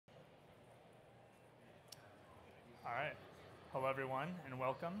Hello everyone and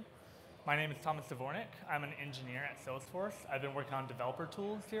welcome. My name is Thomas Dvornik. I'm an engineer at Salesforce. I've been working on developer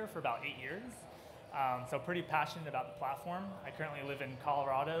tools here for about 8 years. So pretty passionate about the platform. I currently live in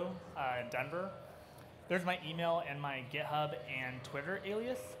Colorado, in Denver. There's my email and my GitHub and Twitter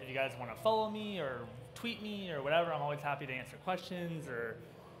alias. If you guys want to follow me or tweet me or whatever, I'm always happy to answer questions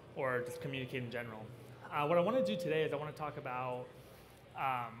or just communicate in general. What I want to do today is I want to talk about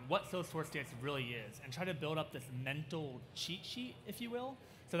what Salesforce DX really is and try to build up this mental cheat sheet, if you will,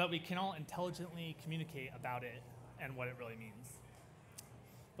 so that we can all intelligently communicate about it and what it really means.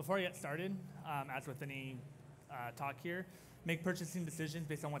 Before I get started, as with any talk here, make purchasing decisions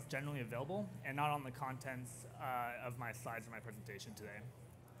based on what's generally available and not on the contents of my slides or my presentation today.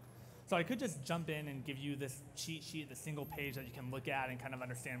 So I could just jump in and give you this cheat sheet, the single page that you can look at and kind of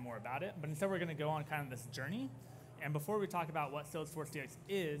understand more about it, but instead we're going to go on kind of this journey. And before we talk about what Salesforce DX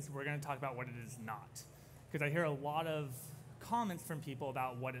is, we're going to talk about what it is not. Because I hear a lot of comments from people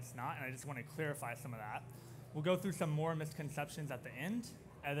about what it's not, and I just want to clarify some of that. We'll go through some more misconceptions at the end,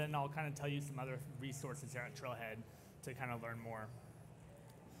 and then I'll kind of tell you some other resources here at Trailhead to kind of learn more.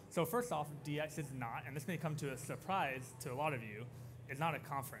 So first off, DX is not, and this may come to a surprise to a lot of you, it's not a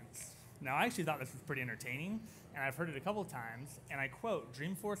conference. Now, I actually thought this was pretty entertaining, and I've heard it a couple times, and I quote,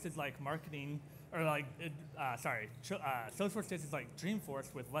 Dreamforce is like marketing, or like, Salesforce DX is like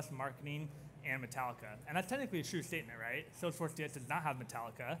Dreamforce with less marketing and Metallica. And that's technically a true statement, right? Salesforce DX does not have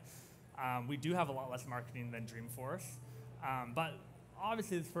Metallica. We do have a lot less marketing than Dreamforce, but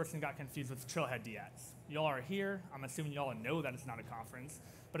obviously this person got confused with Trailhead DX. Y'all are here, I'm assuming y'all know that it's not a conference,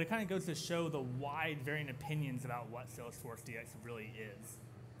 but it kind of goes to show the wide varying opinions about what Salesforce DX really is.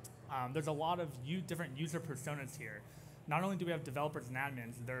 There's a lot of different user personas here. Not only do we have developers and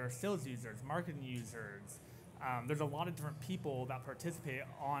admins, there are sales users, marketing users. There's a lot of different people that participate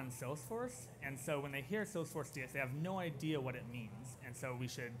on Salesforce. And so when they hear Salesforce DX, they have no idea what it means. And so we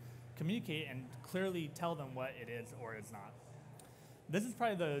should communicate and clearly tell them what it is or is not. This is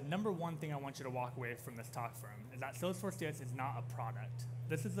probably the number one thing I want you to walk away from this talk from, is that Salesforce DX is not a product.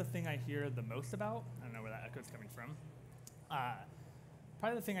 This is the thing I hear the most about. I don't know where that echo is coming from.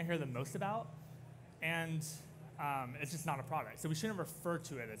 Probably the thing I hear the most about, and it's just not a product. So we shouldn't refer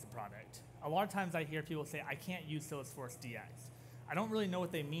to it as a product. A lot of times I hear people say, I can't use Salesforce DX. I don't really know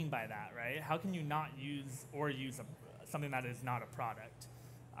what they mean by that, right? How can you not use or use something that is not a product?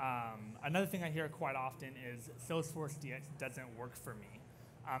 Another thing I hear quite often is Salesforce DX doesn't work for me.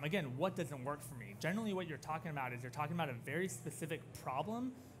 Again, what doesn't work for me? Generally what you're talking about is you're talking about a very specific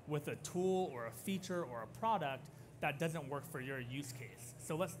problem with a tool or a feature or a product that doesn't work for your use case.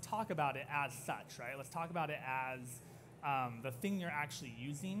 So let's talk about it as such, right? Let's talk about it as the thing you're actually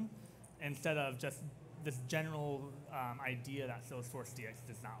using instead of just this general idea that Salesforce DX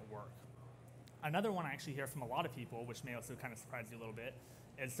does not work. Another one I actually hear from a lot of people, which may also kind of surprise you a little bit,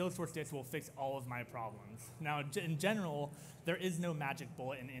 is Salesforce DX will fix all of my problems. Now, in general, there is no magic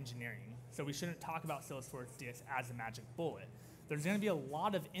bullet in engineering, so we shouldn't talk about Salesforce DX as a magic bullet. There's going to be a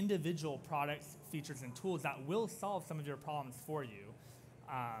lot of individual products, features, and tools that will solve some of your problems for you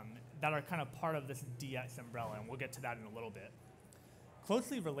that are kind of part of this DX umbrella, and we'll get to that in a little bit.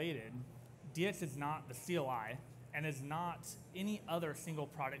 Closely related, DX is not the CLI and is not any other single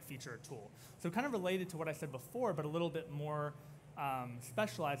product, feature, or tool. So kind of related to what I said before, but a little bit more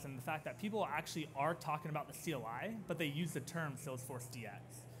specialized in the fact that people actually are talking about the CLI, but they use the term Salesforce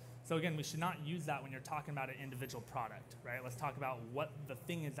DX. So again, we should not use that when you're talking about an individual product, right? Let's talk about what the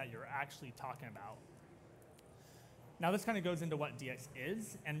thing is that you're actually talking about. Now this kind of goes into what DX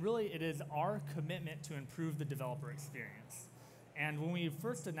is, and really it is our commitment to improve the developer experience. And when we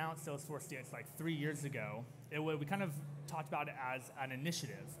first announced Salesforce DX like 3 years ago, we kind of talked about it as an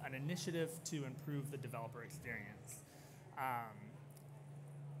initiative to improve the developer experience.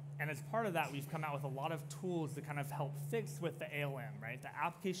 And as part of that, we've come out with a lot of tools to kind of help fix with the ALM, right? The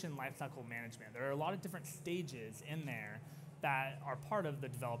application lifecycle management. There are a lot of different stages in there that are part of the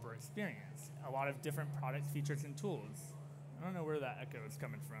developer experience. A lot of different products, features, and tools. I don't know where that echo is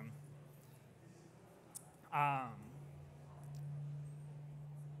coming from.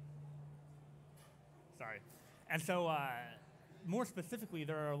 Sorry. And so more specifically,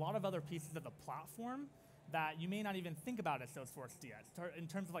 there are a lot of other pieces of the platform that you may not even think about as Salesforce DX in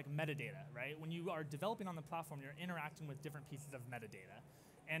terms of like metadata, right? When you are developing on the platform, you're interacting with different pieces of metadata.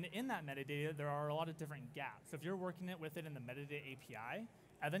 And in that metadata, there are a lot of different gaps. So if you're working with it in the metadata API,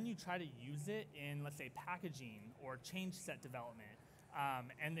 and then you try to use it in, let's say, packaging or change set development,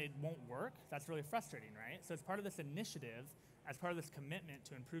 and it won't work, that's really frustrating, right? So as part of this initiative, as part of this commitment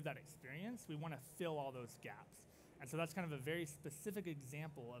to improve that experience, we want to fill all those gaps. And so that's kind of a very specific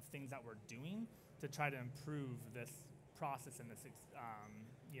example of things that we're doing to try to improve this process and this,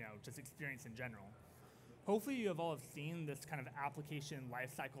 just experience in general. Hopefully you have all seen this kind of application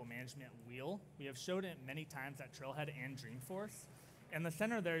lifecycle management wheel. We have showed it many times at Trailhead and Dreamforce. In the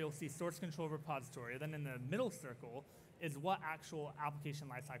center there, you'll see source control repository. Then in the middle circle is what actual application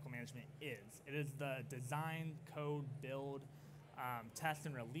lifecycle management is. It is the design, code, build, test,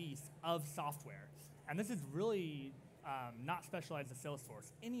 and release of software. And this is really not specialized to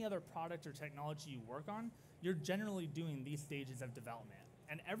Salesforce. Any other product or technology you work on, you're generally doing these stages of development.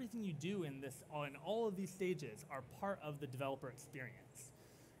 And everything you do in all of these stages are part of the developer experience.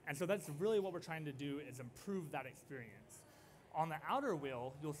 And so that's really what we're trying to do, is improve that experience. On the outer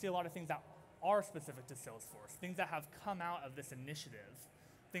wheel, you'll see a lot of things that are specific to Salesforce, things that have come out of this initiative.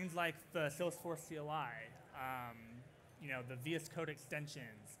 Things like the Salesforce CLI, the VS Code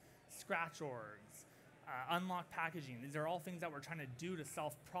extensions, scratch orgs, unlock packaging. These are all things that we're trying to do to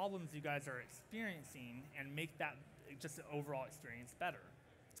solve problems you guys are experiencing and make that just the overall experience better.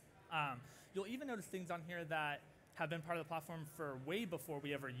 You'll even notice things on here that have been part of the platform for way before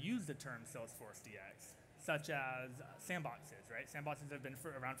we ever used the term Salesforce DX, such as Sandboxes, right? Sandboxes have been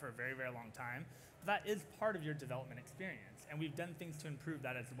around for a very, very long time. But that is part of your development experience, and we've done things to improve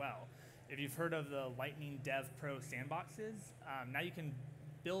that as well. If you've heard of the Lightning Dev Pro Sandboxes, now you can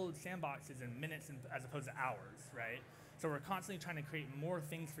build sandboxes in minutes as opposed to hours, right? So we're constantly trying to create more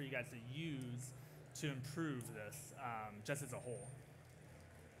things for you guys to use to improve this just as a whole.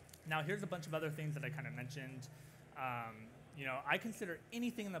 Now here's a bunch of other things that I kind of mentioned. I consider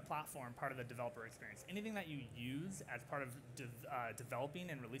anything in the platform part of the developer experience. Anything that you use as part of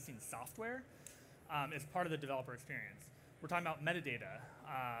developing and releasing software is part of the developer experience. We're talking about metadata,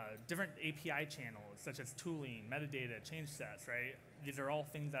 different API channels such as tooling, metadata, change sets, right? These are all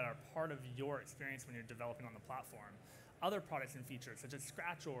things that are part of your experience when you're developing on the platform. Other products and features such as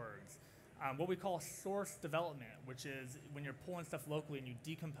scratch orgs, what we call source development, which is when you're pulling stuff locally and you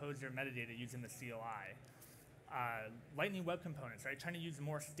decompose your metadata using the CLI. Lightning Web Components, right? Trying to use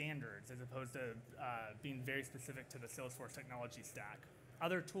more standards as opposed to being very specific to the Salesforce technology stack.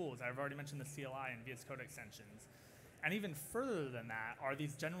 Other tools, I've already mentioned the CLI and VS Code extensions. And even further than that are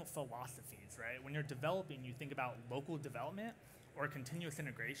these general philosophies, right? When you're developing, you think about local development or continuous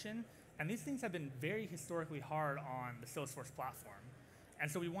integration, and these things have been very historically hard on the Salesforce platform. And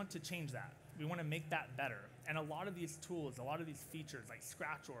so we want to change that. We want to make that better. And a lot of these tools, a lot of these features like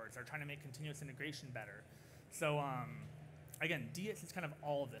scratch orgs are trying to make continuous integration better. So again, DX is kind of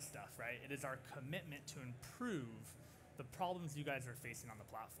all of this stuff, right? It is our commitment to improve the problems you guys are facing on the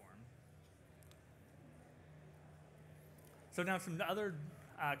platform. So now some other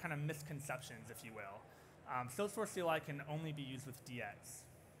kind of misconceptions, if you will. Salesforce CLI can only be used with DX.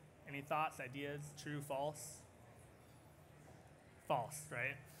 Any thoughts, ideas, true, false? False,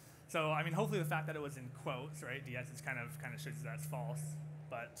 right? So I mean, hopefully the fact that it was in quotes, right? DX is kind of shows you that's false.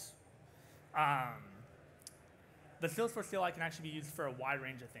 But the Salesforce CLI can actually be used for a wide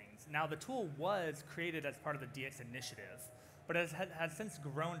range of things. Now the tool was created as part of the DX initiative, but it has since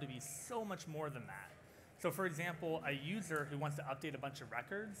grown to be so much more than that. So for example, a user who wants to update a bunch of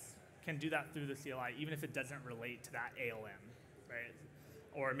records can do that through the CLI, even if it doesn't relate to that ALM, right?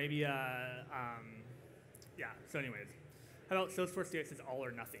 Or maybe, yeah, so anyways. How about Salesforce DX is all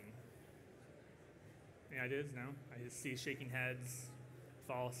or nothing? Any ideas? No? I just see shaking heads.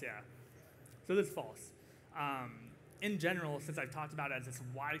 False, yeah. So this is false. In general, since I've talked about it as this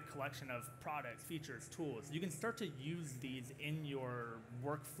wide collection of products, features, tools, you can start to use these in your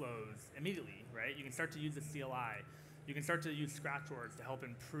workflows immediately, right? You can start to use the CLI. You can start to use scratch orgs to help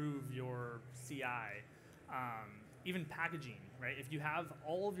improve your CI. Even packaging, right? If you have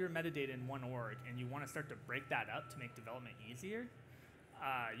all of your metadata in one org and you want to start to break that up to make development easier,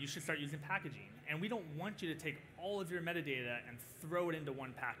 you should start using packaging. And we don't want you to take all of your metadata and throw it into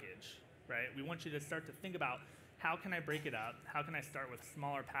one package, right? We want you to start to think about, how can I break it up? How can I start with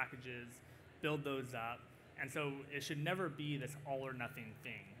smaller packages, build those up? And so it should never be this all or nothing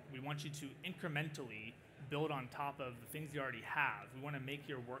thing. We want you to incrementally build on top of the things you already have. We want to make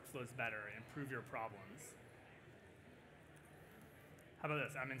your workflows better and improve your problems. How about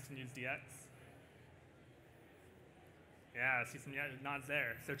this? Admins can use DX. Yeah, I see some nods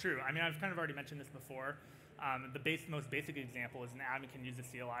there. So true. I mean, I've kind of already mentioned this before. The most basic example is an admin can use the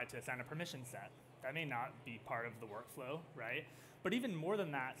CLI to assign a permission set. That may not be part of the workflow, right? But even more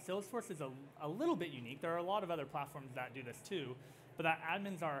than that, Salesforce is a little bit unique. There are a lot of other platforms that do this too, but that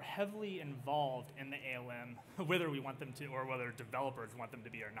admins are heavily involved in the ALM, whether we want them to or whether developers want them to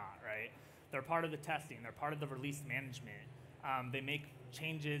be or not, right? They're part of the testing. They're part of the release management. They make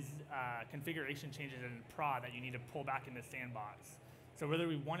changes, configuration changes in prod that you need to pull back into Sandbox. So whether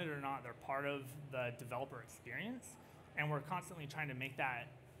we want it or not, they're part of the developer experience. And we're constantly trying to make that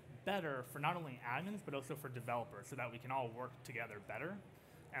better for not only admins, but also for developers so that we can all work together better.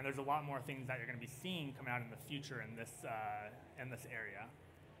 And there's a lot more things that you're going to be seeing coming out in the future in this area.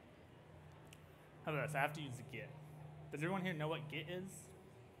 How about this? I have to use Git. Does everyone here know what Git is?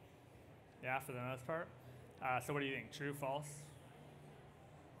 Yeah, for the most part. So what do you think? True, false?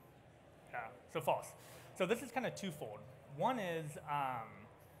 Yeah, so false. So this is kind of twofold. One is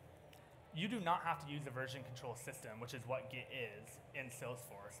you do not have to use a version control system, which is what Git is in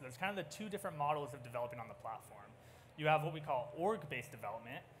Salesforce. So there's kind of the two different models of developing on the platform. You have what we call org-based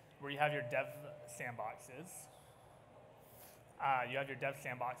development, where you have your dev sandboxes.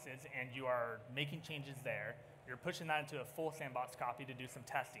 And you are making changes there. You're pushing that into a full sandbox copy to do some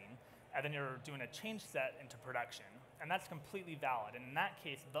testing, and then you're doing a change set into production. And that's completely valid. And in that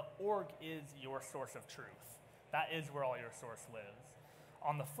case, the org is your source of truth. That is where all your source lives.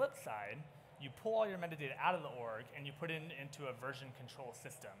 On the flip side, you pull all your metadata out of the org and you put it into a version control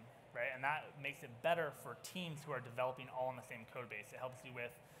system, right? And that makes it better for teams who are developing all in the same code base. It helps you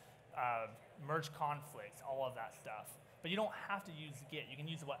with merge conflicts, all of that stuff. But you don't have to use Git. You can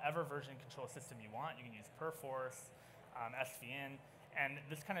use whatever version control system you want. You can use Perforce, SVN, and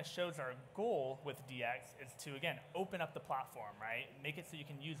this kind of shows our goal with DX is to, again, open up the platform, right? Make it so you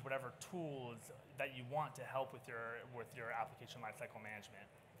can use whatever tools that you want to help with your application lifecycle management.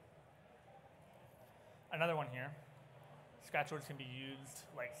 Another one here, scratch orders can be used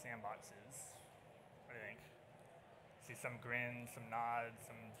like sandboxes. What do you think? See some grins, some nods,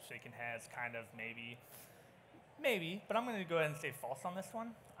 some shaking heads, kind of, maybe. Maybe, but I'm going to go ahead and say false on this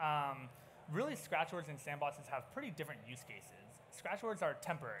one. Really, scratch orders and sandboxes have pretty different use cases. Scratch orders are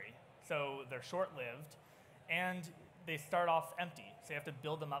temporary, so they're short-lived, and they start off empty, so you have to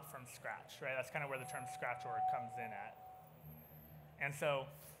build them up from scratch, right? That's kind of where the term scratch org comes in at. And so,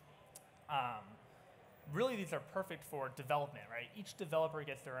 really, these are perfect for development, right? Each developer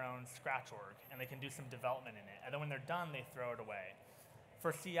gets their own scratch org, and they can do some development in it, and then when they're done, they throw it away.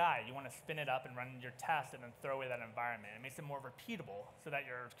 For CI, you want to spin it up and run your test and then throw away that environment. It makes it more repeatable so that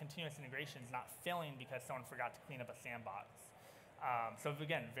your continuous integration is not failing because someone forgot to clean up a sandbox. So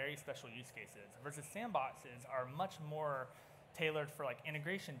again, very special use cases. Versus sandboxes are much more tailored for like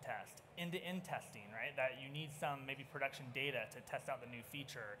integration test, end-to-end testing, right? That you need some maybe production data to test out the new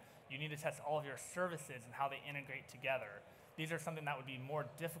feature. You need to test all of your services and how they integrate together. These are something that would be more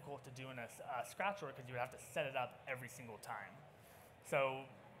difficult to do in a scratch org because you would have to set it up every single time. So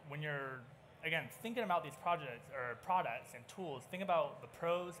when you're, again, thinking about these projects or products and tools, think about the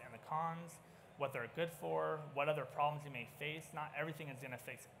pros and the cons, what they're good for, what other problems you may face. Not everything is going to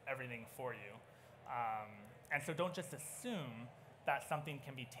fix everything for you. And so don't just assume that something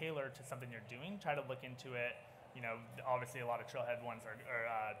can be tailored to something you're doing. Try to look into it. You know, obviously a lot of Trailhead ones or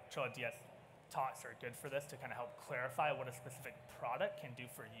Trailhead DS talks are good for this to kind of help clarify what a specific product can do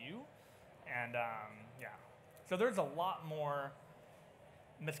for you. And yeah, so there's a lot more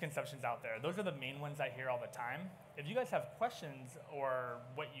misconceptions out there. Those are the main ones I hear all the time. If you guys have questions or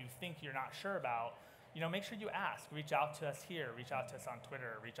what you think you're not sure about, you know, make sure you ask. Reach out to us here, reach out to us on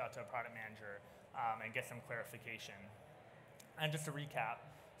Twitter, reach out to a product manager, and get some clarification. And just to recap,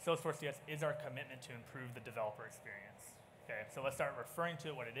 Salesforce DX is our commitment to improve the developer experience. Okay, so let's start referring to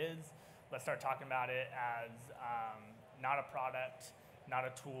it what it is. Let's start talking about it as not a product, not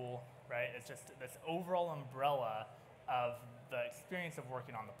a tool, right? It's just this overall umbrella of the experience of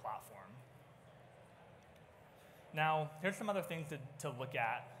working on the platform. Now, here's some other things to look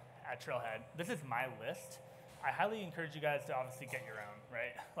at Trailhead. This is my list. I highly encourage you guys to obviously get your own,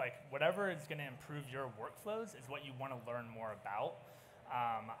 right? Like whatever is gonna improve your workflows is what you wanna learn more about.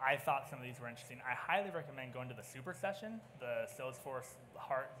 I thought some of these were interesting. I highly recommend going to the super session, the Salesforce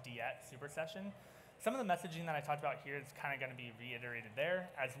Heart DX super session. Some of the messaging that I talked about here is kind of gonna be reiterated there,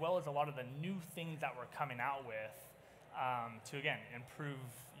 as well as a lot of the new things that we're coming out with to, again, improve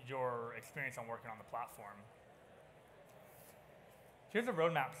your experience on working on the platform. Here's a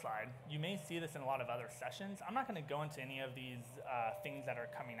roadmap slide. You may see this in a lot of other sessions. I'm not going to go into any of these things that are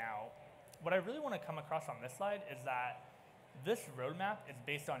coming out. What I really want to come across on this slide is that this roadmap is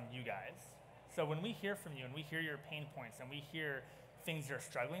based on you guys. So when we hear from you and we hear your pain points and we hear things you're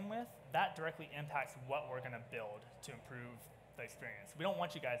struggling with, that directly impacts what we're going to build to improve the experience. We don't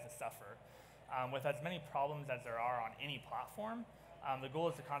want you guys to suffer. With as many problems as there are on any platform, the goal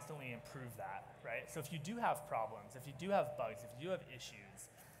is to constantly improve that, right? So if you do have problems, if you do have bugs, if you do have issues,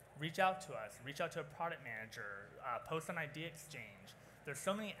 reach out to us, reach out to a product manager, post on Idea Exchange. There's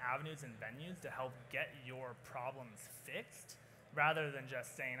so many avenues and venues to help get your problems fixed rather than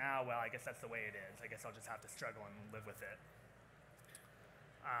just saying, oh, well, I guess that's the way it is. I guess I'll just have to struggle and live with it.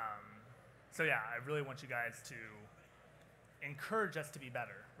 So yeah, I really want you guys to encourage us to be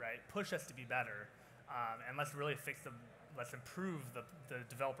better, right? Push us to be better, and let's really let's improve the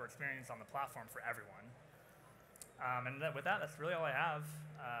developer experience on the platform for everyone. And with that, that's really all I have.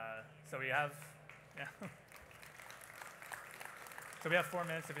 So we have, yeah. So we have 4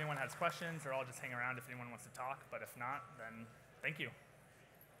 minutes if anyone has questions, or I'll just hang around if anyone wants to talk. But if not, then thank you.